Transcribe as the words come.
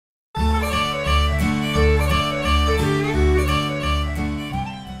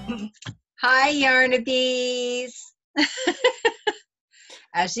Hi, Yarnabees.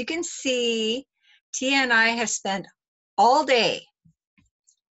 As you can see, Tia and I have spent all day,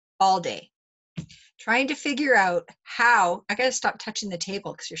 trying to figure out how, I gotta stop touching the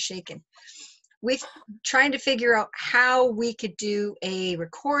table because you're shaking. We've trying to figure out how we could do a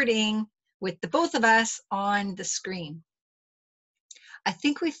recording with the both of us on the screen. I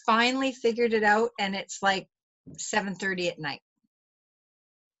think we finally figured it out, and it's like 7:30 at night.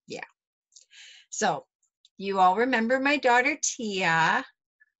 Yeah. So you all remember my daughter Tia.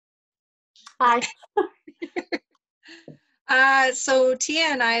 Hi. So Tia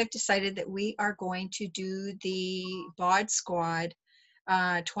and I have decided that we are going to do the BOD squad,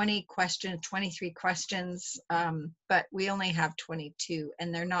 20 questions, 23 questions, but we only have 22,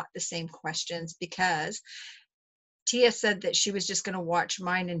 and they're not the same questions because Tia said that she was just going to watch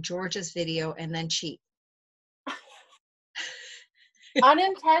mine and George's video and then cheat.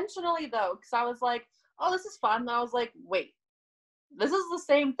 Unintentionally though, because I was like, oh, this is fun. And I was like, wait, this is the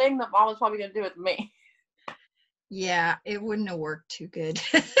same thing that Mom was probably going to do with me. Yeah, it wouldn't have worked too good.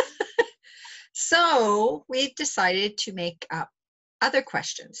 So we've decided to make up other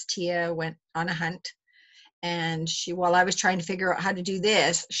questions. Tia went on a hunt, and while I was trying to figure out how to do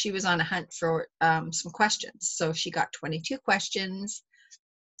this, she was on a hunt for some questions. So she got 22 questions,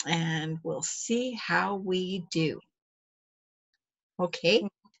 and we'll see how we do. Okay?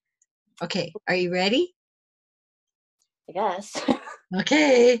 Okay, are you ready? I guess.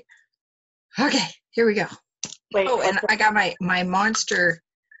 Okay. Okay, here we go. Wait. Oh, and I got my monster,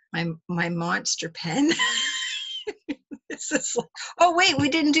 my monster pen. This is like, oh wait, we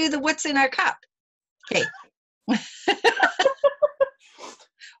didn't do the what's in our cup. Okay.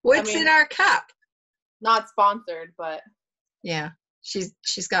 What's in our cup? Not sponsored, but yeah, she's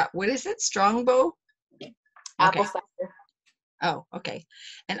got, what is it? Strongbow? apple Okay. cider. Oh, okay.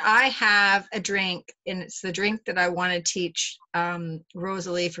 And I have a drink, and it's the drink that I want to teach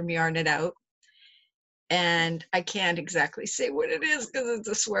Rosalie from Yarn It Out. And I can't exactly say what it is because it's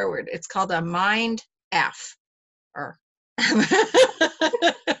a swear word. It's called a Mind F.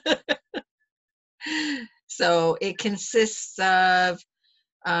 So it consists of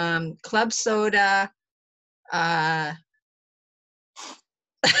club soda.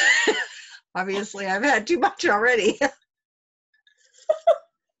 Obviously, I've had too much already.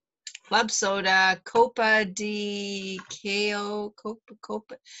 Club soda, Copa de Kale,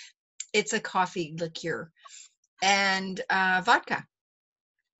 Copa. It's a coffee liqueur, and vodka.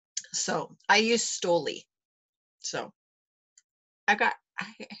 So I use Stoli. So I got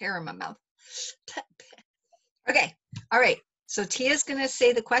hair in my mouth. Okay, all right. So Tia's gonna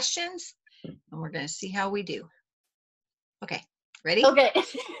say the questions, and we're gonna see how we do. Okay, ready? Okay.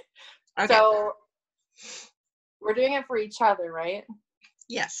 Okay. So we're doing it for each other, right?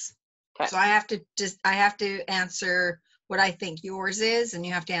 Yes. Okay. So I have to answer what I think yours is, and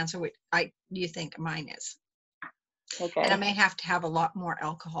you have to answer what you think mine is. Okay. And I may have to have a lot more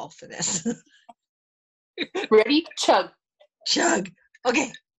alcohol for this. Ready? Chug. Chug.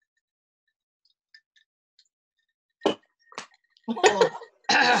 Okay. Oh.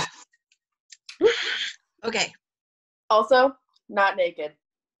 Okay. Also, not naked.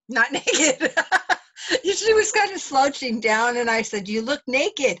 Not naked. She was kind of slouching down, and I said, "You look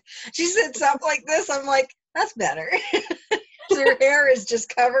naked." She sits up like this. I'm like, "That's better." Her hair is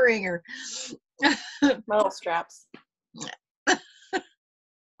just covering her. Metal straps.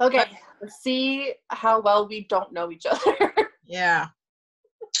 Okay, let's see how well we don't know each other. Yeah.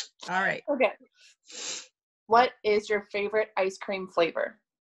 All right. Okay. What is your favorite ice cream flavor?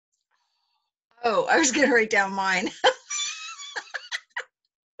 Oh, I was gonna write down mine.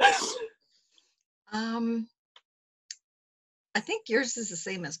 I think yours is the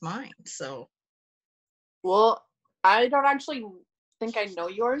same as mine, so. Well, I don't actually think I know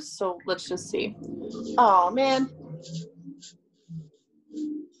yours, so let's just see. Oh, man.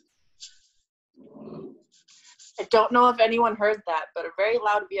 I don't know if anyone heard that, but a very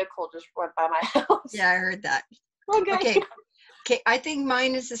loud vehicle just went by my house. Yeah, I heard that. Okay. Okay, I think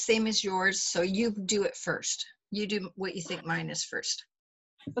mine is the same as yours, so you do it first. You do what you think mine is first.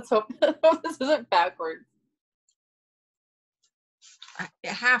 Let's hope this isn't backwards.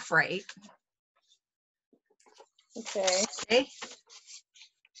 Half right. Okay. Okay.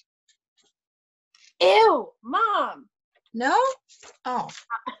 Ew, Mom. No? Oh.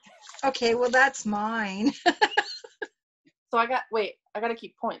 Okay, well that's mine. So I gotta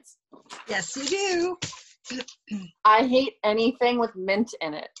keep points. Yes, you do. I hate anything with mint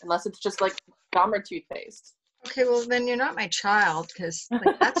in it, unless it's just like gum or toothpaste. Okay, well then you're not my child, because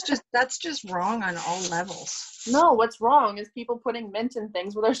like that's just wrong on all levels. No, what's wrong is people putting mint in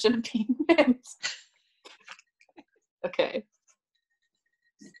things where there shouldn't be mint. Okay.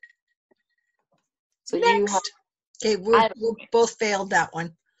 So Next. you have. Okay, we both failed that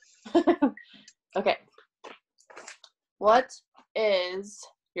one. Okay. What is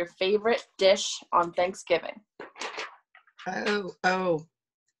your favorite dish on Thanksgiving?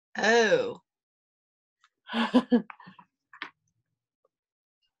 Oh.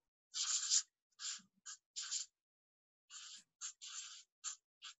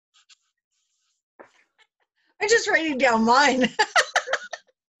 I'm just writing down mine.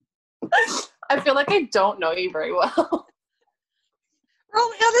 I feel like I don't know you very well. We're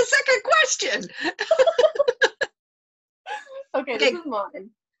only on the second question. Okay, this is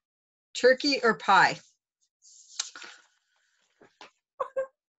mine. Turkey or pie?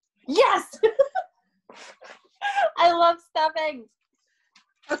 Yes! I love stuffing.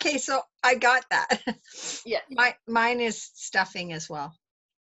 Okay, so I got that. Yes. Mine is stuffing as well.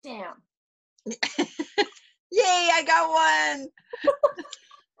 Damn. Yay, I got one.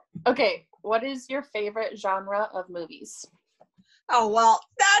 Okay, what is your favorite genre of movies? Oh, well,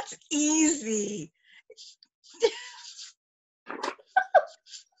 that's easy.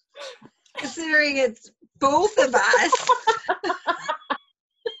 Considering it's both of us.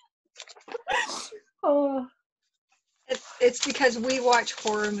 Oh. It's because we watch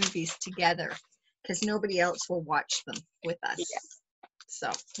horror movies together, because nobody else will watch them with us. Yeah.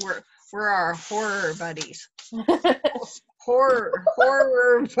 So we're our horror buddies. horror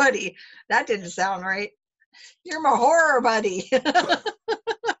buddy. That didn't sound right. You're my horror buddy.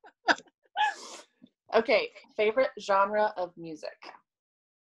 Okay, favorite genre of music.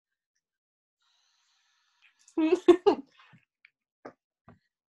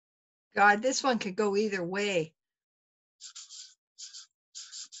 God, this one could go either way.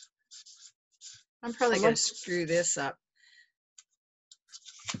 I'm probably going to screw this up.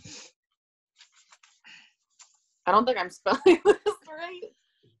 I don't think I'm spelling this right.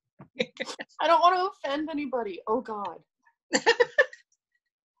 I don't want to offend anybody. Oh, God.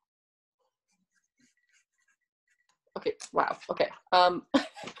 Okay, wow. Okay.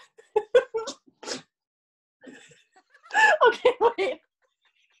 Okay, wait.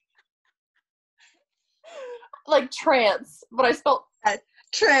 Like trance, but I spelled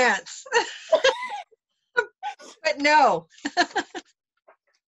trance. But no.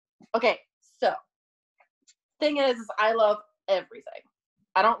 Okay, so thing is I love everything.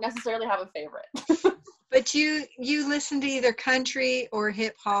 I don't necessarily have a favorite. But you listen to either country or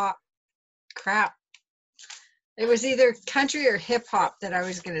hip hop. Crap. It was either country or hip hop that I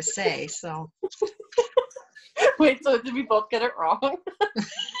was going to say, so. Wait, so did we both get it wrong?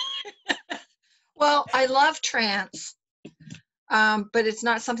 Well, I love trance, but it's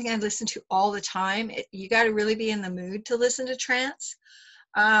not something I listen to all the time. You got to really be in the mood to listen to trance.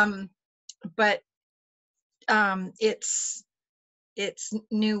 But it's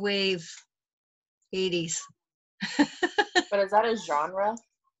new wave 80s. But is that a genre?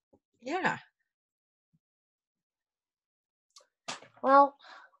 Yeah. Well,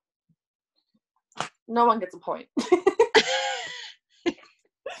 no one gets a point.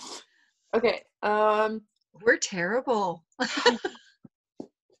 Okay. We're terrible.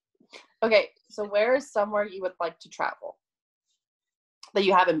 Okay, so where is somewhere you would like to travel that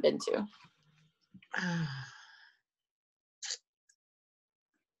you haven't been to?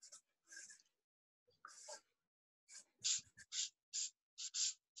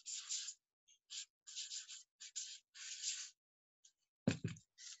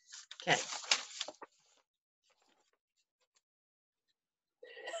 Okay.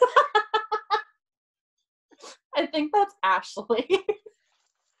 I think that's Ashley.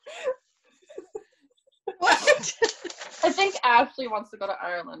 What? I think Ashley wants to go to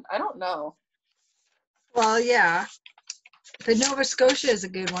Ireland. I don't know. Well, yeah. But Nova Scotia is a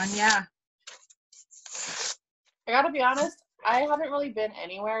good one, yeah. I gotta be honest, I haven't really been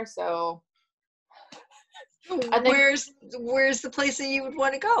anywhere, so I think, where's the place that you would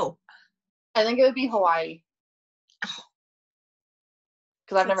want to go? I think it would be Hawaii. Oh.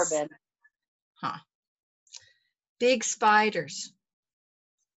 Because I've never been. Huh. Big spiders.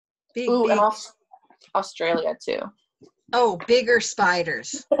 Big. And Australia too. Oh, bigger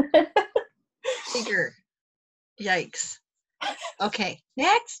spiders. Bigger. Yikes. Okay,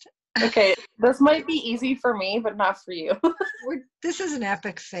 next. Okay, this might be easy for me, but not for you. This is an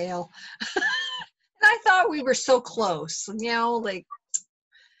epic fail. And I thought we were so close, like.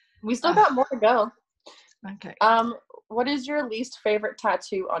 We still got more to go. Okay. What is your least favorite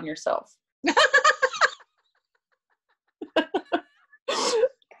tattoo on yourself?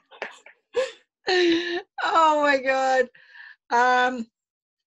 Oh my God. I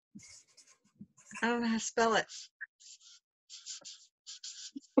don't know how to spell it.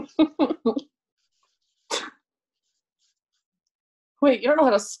 Wait, you don't know how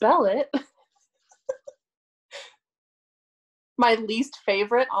to spell it? My least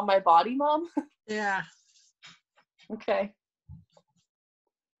favorite on my body, Mom? Yeah. Okay.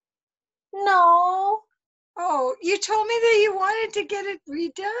 No. Oh, you told me that you wanted to get it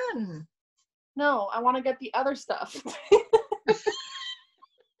redone. No, I want to get the other stuff.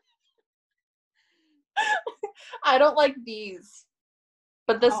 I don't like these.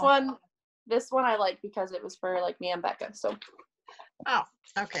 But this one I like because it was for like me and Becca. So. Oh,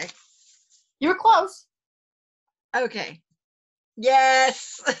 okay. You were close. Okay.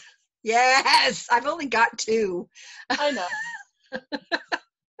 Yes. Yes. I've only got 2. I know.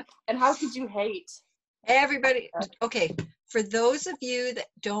 And how could you hate? Everybody. Okay. For those of you that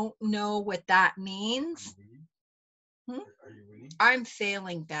don't know what that means, I'm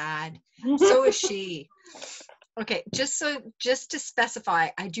failing bad. So is she. Okay. Just to specify,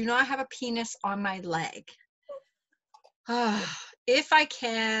 I do not have a penis on my leg. If I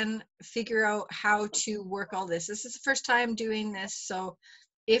can figure out how to work all this is the first time doing this. So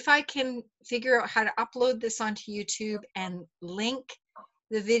if I can figure out how to upload this onto YouTube and link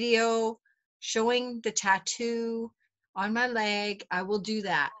the video showing the tattoo on my leg, I will do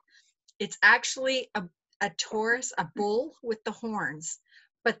that. It's actually a Taurus, a bull with the horns,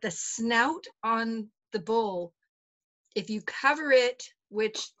 but the snout on the bull, if you cover it,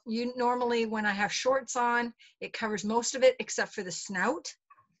 which you normally, when I have shorts on, it covers most of it except for the snout.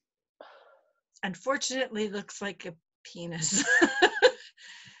 Unfortunately, it looks like a penis.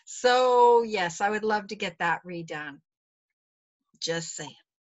 So yes, I would love to get that redone. Just saying.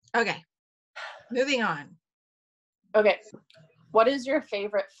 Okay, moving on. Okay. What is your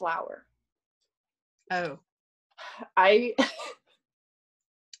favorite flower? Oh, I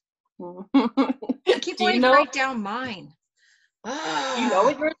keep wanting to write down mine. Do you know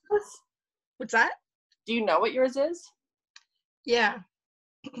what yours is? What's that? Do you know what yours is? Yeah.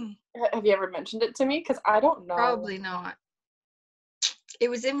 Have you ever mentioned it to me? Because I don't know. Probably not. It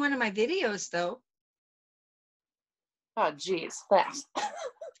was in one of my videos, though. Oh, geez. Thanks.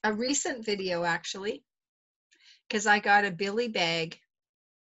 A recent video, actually. Because I got a Billy bag.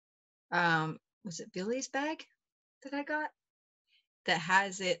 Was it Billy's bag that I got? That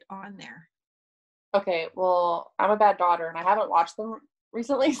has it on there. Okay, well, I'm a bad daughter, and I haven't watched them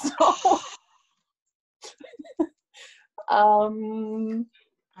recently, so... I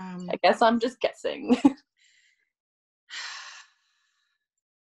guess I'm just guessing.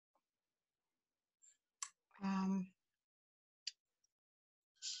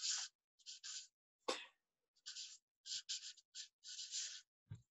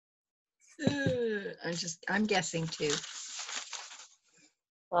 I'm guessing too.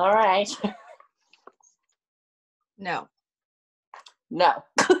 All right. No. No.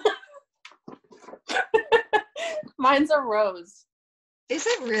 Mine's a rose. Is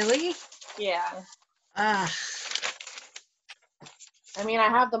it really? Yeah. I mean, I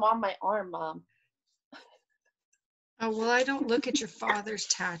have them on my arm, Mom. Oh, well, I don't look at your father's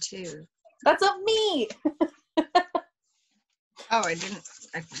tattoo. That's of me. Oh, I didn't.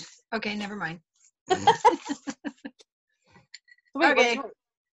 Okay, never mind. Wait, okay.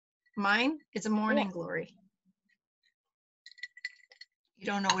 Mine is a morning glory. You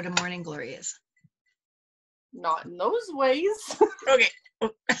don't know what a morning glory is. Not in those ways. Okay.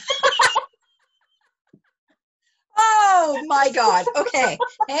 Oh my God. Okay.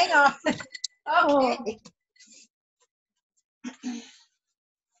 Hang on. Okay.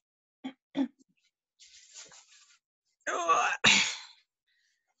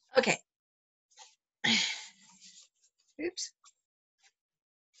 Okay. Oops.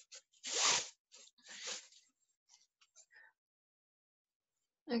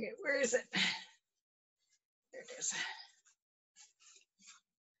 Okay, where is it? There it is.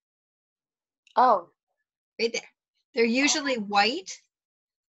 Oh. Right there. They're usually white.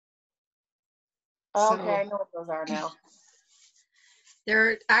 Oh, okay, I know what those are now.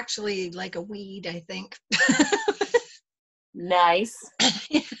 They're actually like a weed, I think. Nice.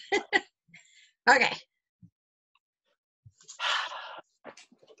 Okay.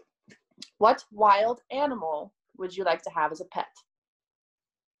 What wild animal would you like to have as a pet?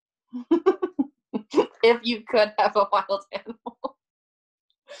 If you could have a wild animal.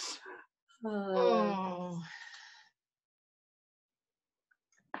 Oh.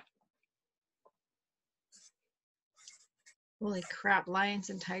 Holy crap, lions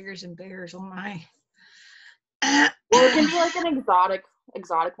and tigers and bears, oh my. Well, it can be like an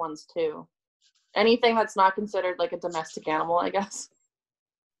exotic ones too. Anything that's not considered like a domestic animal, I guess.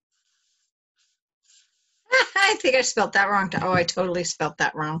 I think I spelled that wrong. Oh, I totally spelled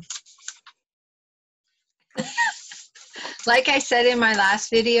that wrong. Like I said in my last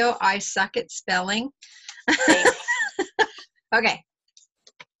video, I suck at spelling. Okay.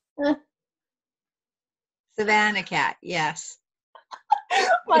 Savannah cat, yes.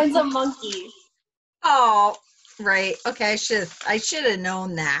 Mine's a monkey. Oh, right. Okay, I should have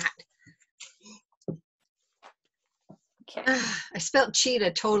known that. Okay. I spelled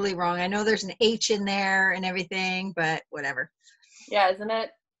cheetah totally wrong. I know there's an H in there and everything, but whatever. Yeah, isn't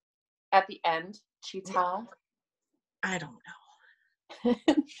it at the end? Cheetah. I don't know.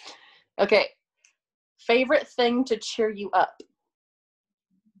 Okay. Favorite thing to cheer you up?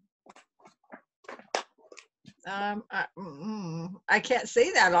 I can't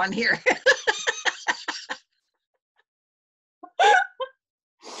say that on here.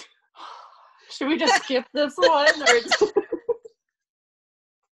 Should we just skip this one? Or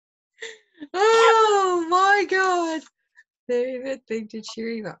Oh my God. Favorite thing to cheer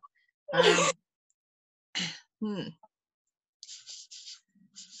you up.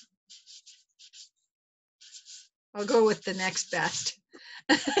 I'll go with the next best.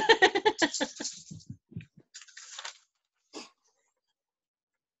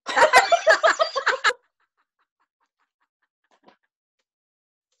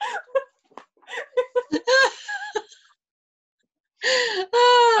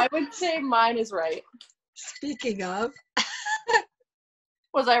 I would say mine is right. Speaking of.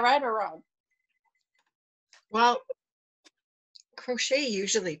 Was I right or wrong? Well, crochet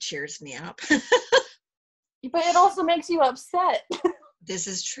usually cheers me up. But it also makes you upset. This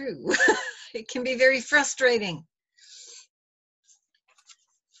is true. It can be very frustrating.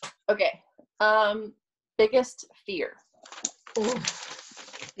 Okay. Biggest fear. Oh,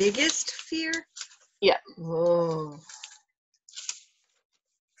 biggest fear? Yeah. Oh.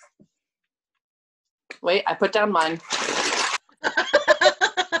 Wait, I put down mine.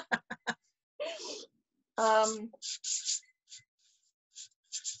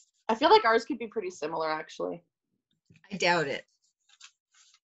 I feel like ours could be pretty similar, actually. I doubt it.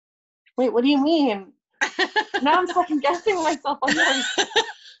 Wait, what do you mean? Now I'm second guessing myself on yours.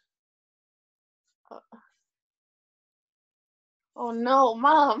 Oh no,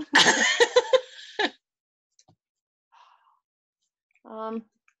 Mom.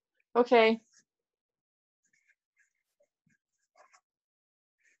 Okay.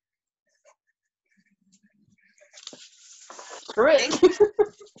 Screw it.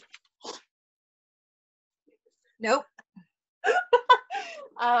 Nope.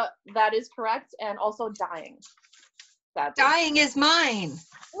 That is correct, and also dying. Dying is mine.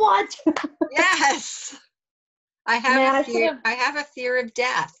 What? Yes. I have a fear of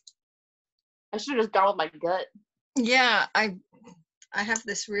death. I should have just gone with my gut. Yeah, I have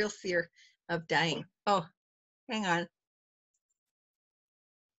this real fear of dying. Oh, hang on.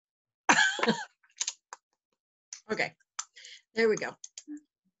 Okay, there we go.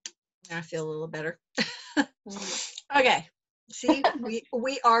 Now I feel a little better. Okay, see,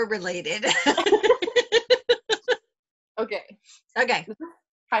 we are related. Okay. Okay. This is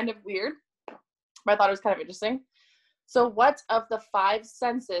kind of weird, but I thought it was kind of interesting. So what of the 5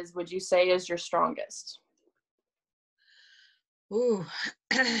 senses would you say is your strongest? Ooh.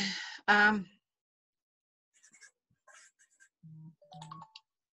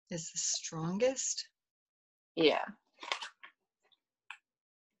 Is the strongest? Yeah.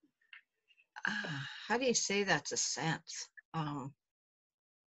 How do you say that's a sense? Well,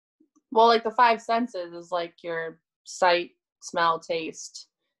 like the 5 senses is like your sight, smell, taste,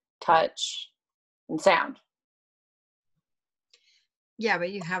 touch, and sound. Yeah,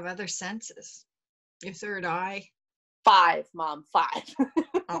 but you have other senses. Your third eye. 5, Mom, 5.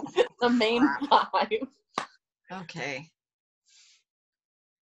 Oh, the main crap. 5. Okay.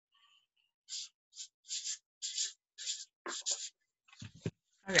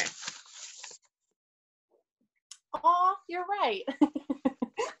 Okay. Oh, you're right.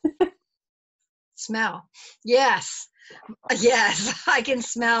 Smell. Yes. Yes. I can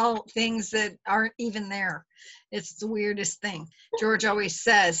smell things that aren't even there. It's the weirdest thing. George always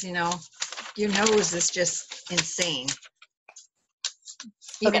says, you know, your nose is just insane.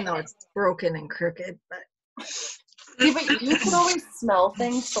 Even though it's broken and crooked, but Yeah, but you can always smell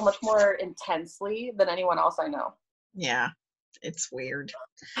things so much more intensely than anyone else I know. yeah, it's weird.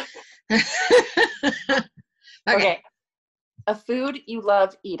 Okay. A food you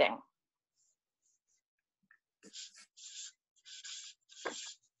love eating.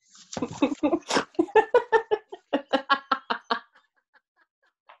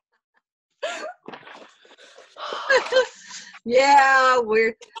 Yeah,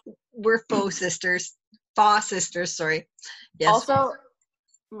 we're faux sisters. Fa sisters, sorry. Yes. Also,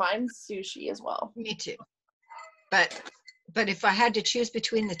 mine's sushi as well. Me too. But if I had to choose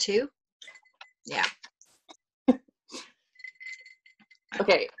between the two, yeah.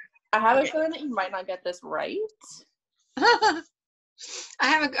 Okay. I have a feeling that you might not get this right.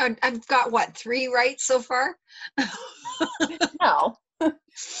 I've got what, 3 right so far? No.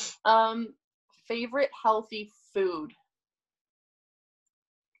 Favorite healthy food.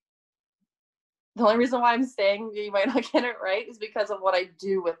 The only reason why I'm saying you might not get it right is because of what I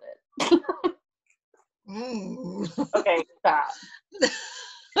do with it. Okay, that.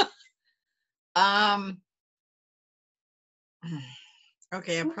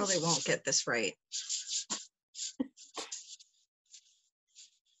 Okay, I probably won't get this right.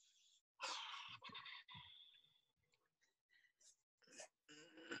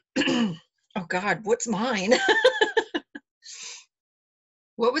 Oh God, what's mine?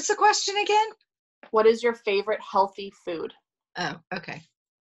 What was the question again? What is your favorite healthy food? Oh, okay.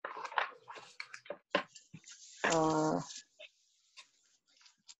 What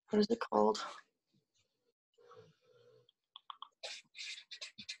is it called?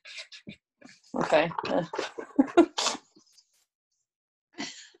 Okay.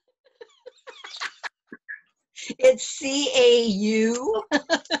 It's CAU.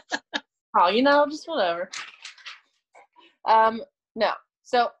 Oh, just whatever. No.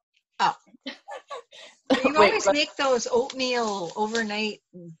 So. Oh. You always make those oatmeal overnight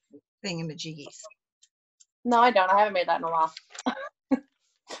thingamajiggies. No, I don't. I haven't made that in a while.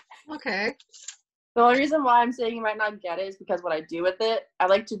 Okay. The only reason why I'm saying you might not get it is because what I do with it, I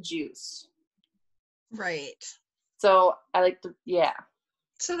like to juice. Right. So I like to, yeah.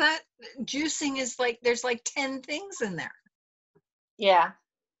 So that juicing is like, there's like 10 things in there. Yeah.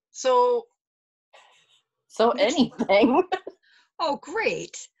 So anything. Oh,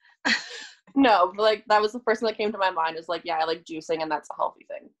 great. No, but like that was the first thing that came to my mind is like, yeah, I like juicing and that's a healthy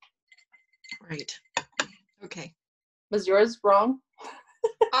thing. Right. Okay. Was yours wrong?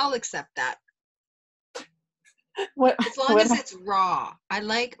 I'll accept that. As long as it's raw. I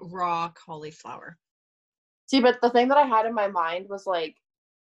like raw cauliflower. See, but the thing that I had in my mind was like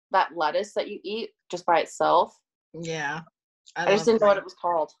that lettuce that you eat just by itself. Yeah. I just didn't know what it was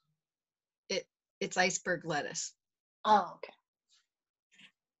called. It's iceberg lettuce. Oh, okay.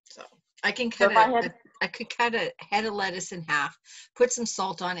 So I can cut I could cut a head of lettuce in half, put some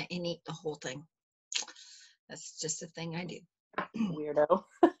salt on it, and eat the whole thing. That's just a thing I do. Weirdo.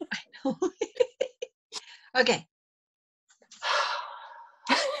 I know. Okay.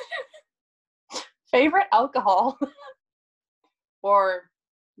 Favorite alcohol or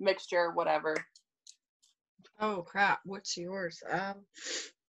mixture, whatever. Oh crap! What's yours?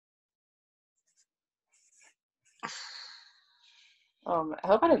 I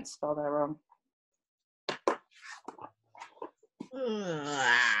hope I didn't spell that wrong.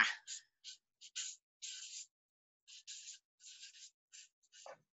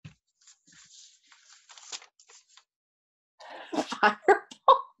 Fireball.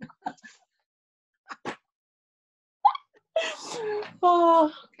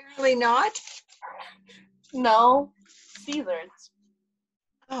 Oh, apparently not. No, Caesars.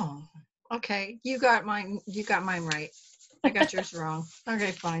 Oh, okay. You got mine right. I got yours wrong. Okay,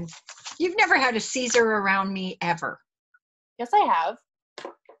 fine. You've never had a Caesar around me ever. Yes, I have.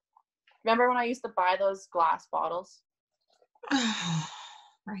 Remember when I used to buy those glass bottles?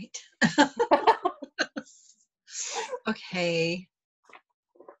 Right. Okay.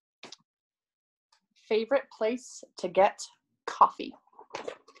 Favorite place to get coffee?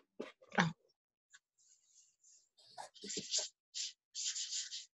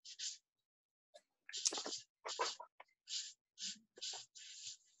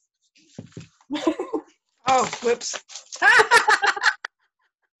 Oh, whoops.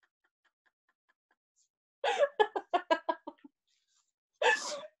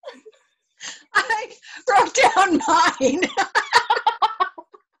 I wrote down mine.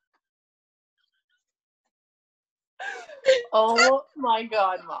 Oh my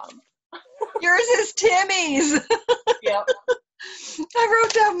God, Mom. Yours is Timmy's. Yep. I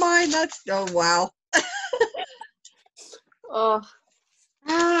wrote down mine. Oh, wow.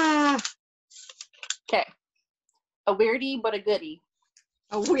 Okay. A weirdie but a goodie.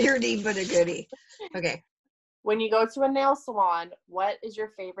 A weirdie but a goodie. Okay. When you go to a nail salon, what is your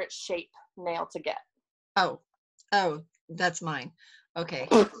favorite shape nail to get? Oh, that's mine. Okay.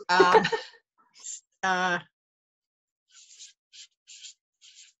 Okay.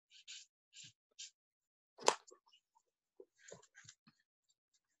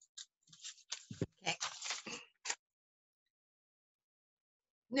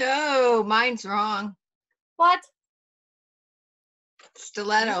 No, mine's wrong. What?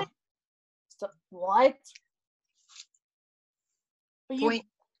 Stiletto. What? But Point.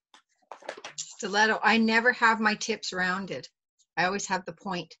 Stiletto. I never have my tips rounded. I always have the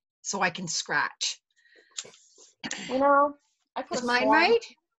point so I can scratch. You know, I could Is have mine sworn. right?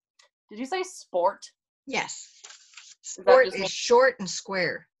 Did you say sport? Yes. That Sport just is means- short and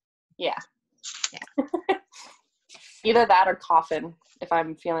square. Yeah. Yeah. Either that or coffin if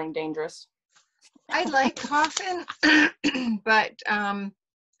I'm feeling dangerous. I like coffin, but I'm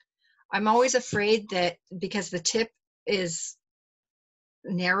always afraid that because the tip is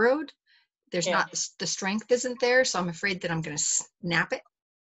narrowed, there's Yeah. not the strength isn't there, so I'm afraid that I'm going to snap it.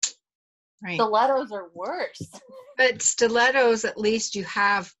 Right. Stilettos are worse. But stilettos, at least you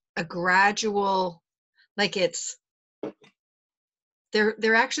have a gradual, like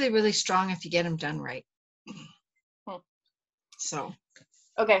they're actually really strong if you get them done right. So.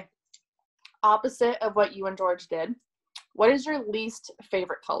 Okay. Opposite of what you and George did. What is your least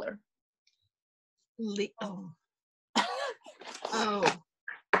favorite color? Oh.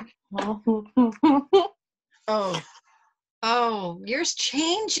 Oh. Oh, yours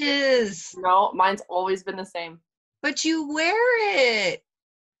changes. No, mine's always been the same. But you wear it.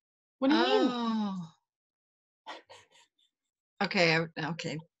 What do you mean? Oh. Okay,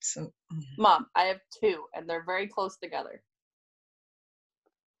 okay. So Mom, I have two and they're very close together.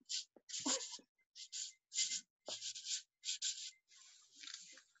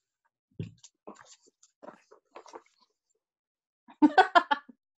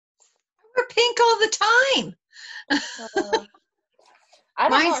 we're pink all the time. I don't know. I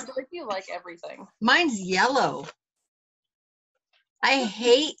Mine's- feel like you like everything. Mine's yellow. I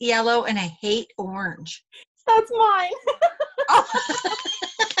hate yellow and I hate orange. That's mine. Oh.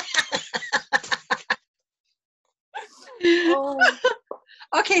 Oh.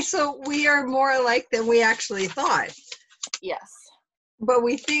 Okay, so we are more alike than we actually thought. Yes. But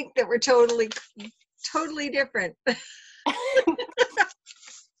we think that we're totally different.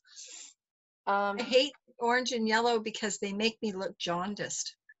 I hate orange and yellow because they make me look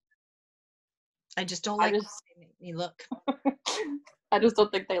jaundiced. I just don't like how they make me look. I just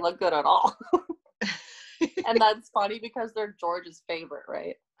don't think they look good at all. And that's funny because they're George's favorite,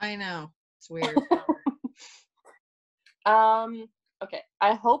 right? I know. It's weird. Okay.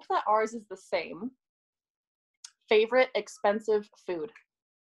 I hope that ours is the same. Favorite expensive food?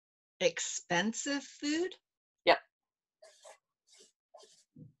 Expensive food? Yep.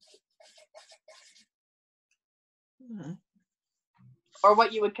 Hmm. Or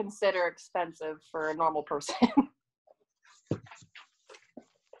what you would consider expensive for a normal person.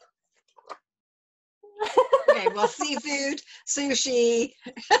 Okay, well, seafood, sushi.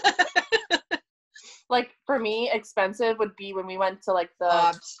 Like for me, expensive would be when we went to like the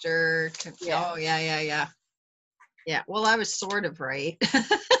Lobster. Yeah. Oh, yeah. Yeah, well, I was sort of right.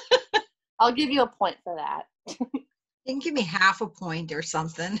 I'll give you a point for that. You can give me half a point or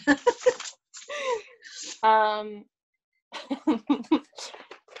something.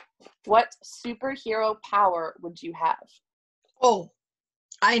 What superhero power would you have? Oh,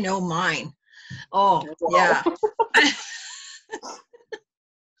 I know mine. Oh, yeah.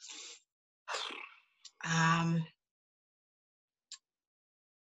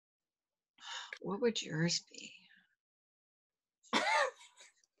 What would yours be?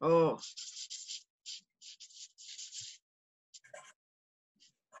 Oh.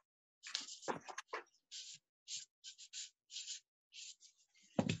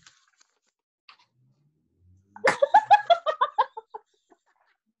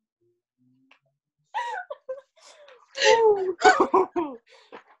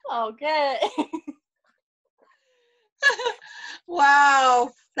 Okay. Wow,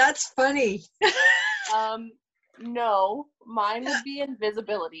 that's funny. No, mine would be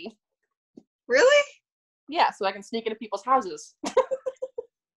invisibility. Really? Yeah, so I can sneak into people's houses.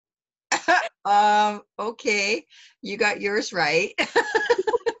 Okay, you got yours right.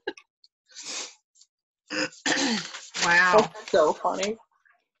 Wow. That's so funny.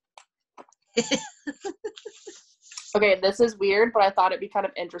 Okay, this is weird, but I thought it'd be kind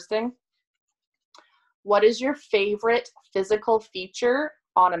of interesting. What is your favorite physical feature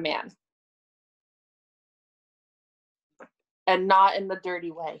on a man? And not in the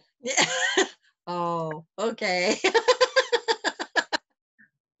dirty way. Oh, okay.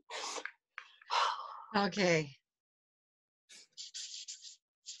 Okay.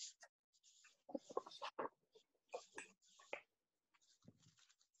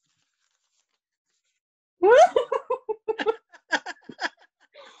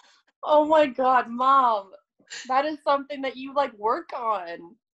 Oh my God, Mom. That is something that you like work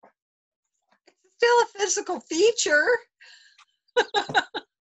on. Still a physical feature.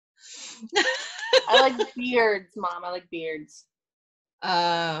 I like beards, Mom. I like beards.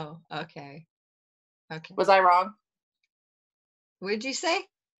 Oh, okay. Okay. Was I wrong? What did you say?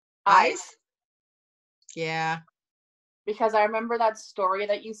 Eyes. Yeah. Because I remember that story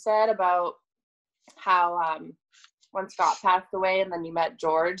that you said about how when Scott passed away and then you met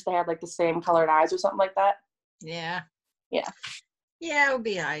George, they had like the same colored eyes or something like that. Yeah. Yeah. Yeah, it would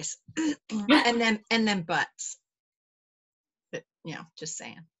be eyes. and then butts. But just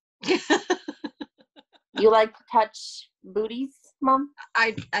saying. You like to touch booties, Mom?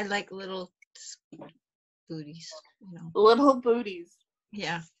 I like little booties, Little booties.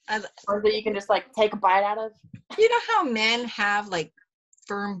 Yeah. Or that you can just like take a bite out of. You know how men have like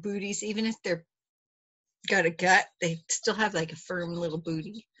firm booties, even if they're got a gut, they still have like a firm little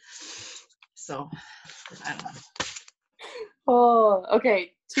booty. So I don't know. Oh,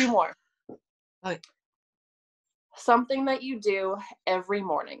 okay. 2 more. Okay. Something that you do every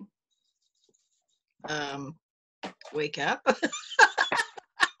morning. Wake up.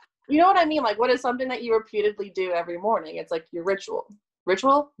 You know what I mean? Like, what is something that you repeatedly do every morning? It's like your ritual,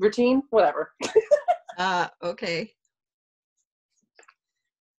 routine, whatever. Okay.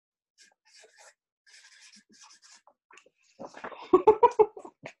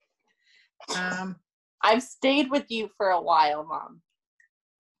 I've stayed with you for a while, Mom.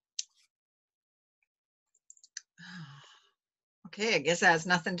 Okay, I guess that has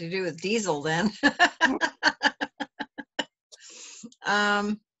nothing to do with Diesel then.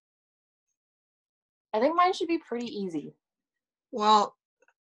 I think mine should be pretty easy. Well,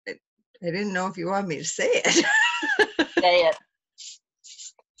 I didn't know if you wanted me to say it. Say it.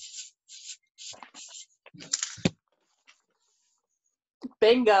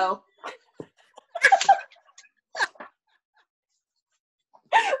 Bingo.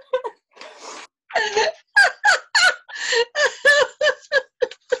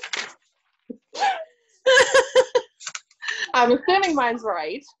 I'm assuming mine's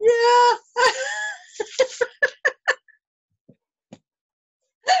right. Yeah.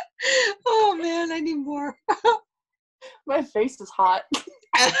 Oh man, I need more. My face is hot.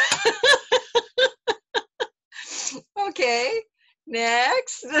 Okay,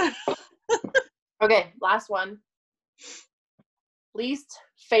 next. Okay, last one. Least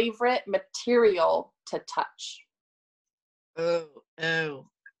favorite material to touch. Oh.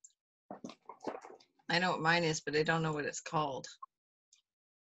 I know what mine is, but I don't know what it's called.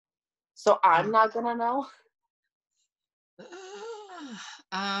 So I'm not gonna know.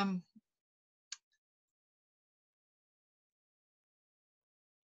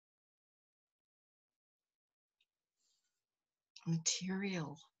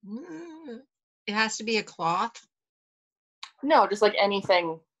 Material. It has to be a cloth. No, just like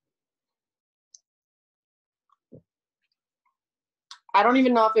anything. I don't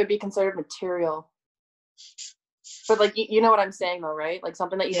even know if it would be considered material. But like, you know what I'm saying though, right? Like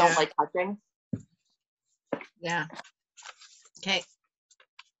something that you don't like touching. Yeah. Okay.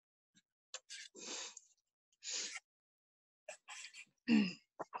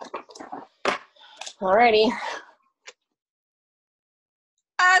 Alrighty.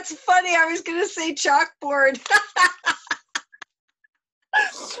 That's funny. I was gonna say chalkboard.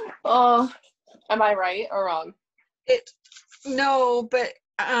 Oh, am I right or wrong? No, but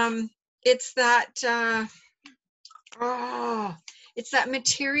it's that it's that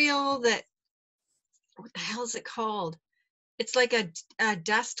material that, what the hell is it called? It's like a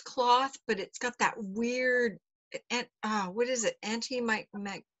dust cloth, but it's got that weird what is it? Antimicrobial?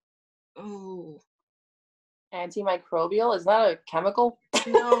 Is that a chemical?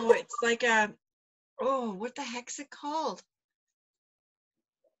 No, it's like what the heck's it called?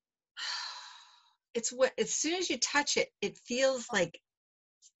 It's what, as soon as you touch it, it feels like,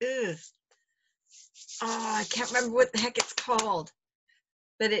 ugh. Oh, I can't remember what the heck it's called,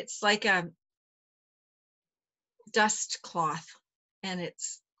 but it's like a dust cloth, and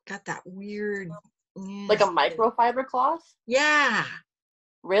it's got that weird, Like a microfiber cloth? Yeah.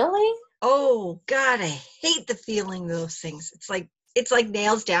 Really? Oh God, I hate the feeling of those things. It's like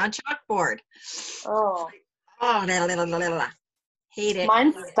nails down chalkboard. Oh. Hate it.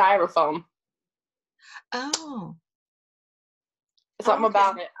 Mine's styrofoam. Oh. Something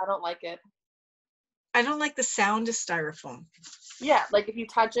about it. I don't like it. I don't like the sound of styrofoam. Yeah, like if you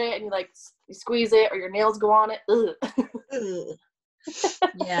touch it and you squeeze it or your nails go on it. Ugh.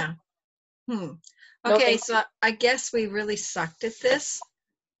 Yeah. Okay, so I guess we really sucked at this.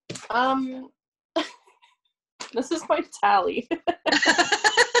 This is my tally.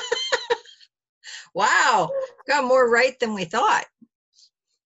 Wow. Got more right than we thought.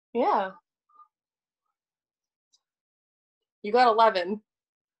 Yeah. You got 11.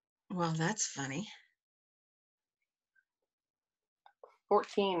 Well, that's funny.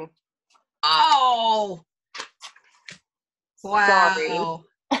 14. Oh! Wow.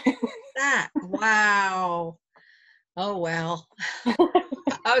 Sorry. Wow. Oh, well.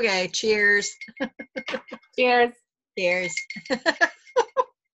 Okay, cheers. Cheers. Cheers.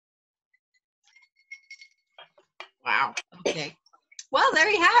 Wow. Okay. Well, there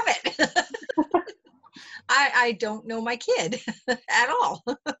you have it. I don't know my kid at all.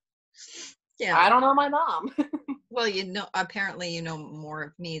 Yeah. I don't know my mom. Well, apparently you know more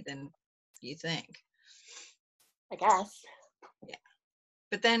of me than you think. I guess. Yeah.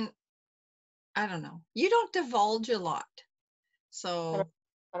 But then, I don't know. You don't divulge a lot. So.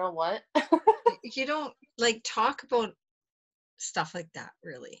 I don't what? You don't like talk about stuff like that,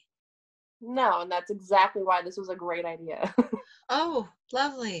 really. No, and that's exactly why this was a great idea. Oh,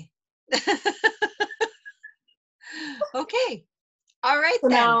 lovely. Okay. All right, So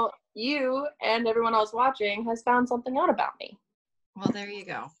then. now you and everyone else watching has found something out about me. Well, there you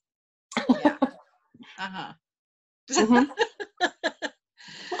go. Yeah. Uh-huh. Mhm.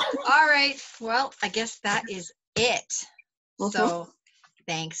 All right. Well, I guess that is it. Mhm. So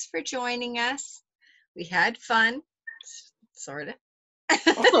thanks for joining us. We had fun. Sort of.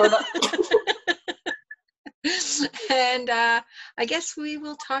 Sort of. And I guess we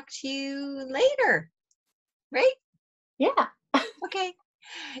will talk to you later. Right? Yeah. Okay.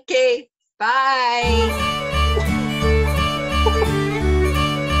 Okay. Bye.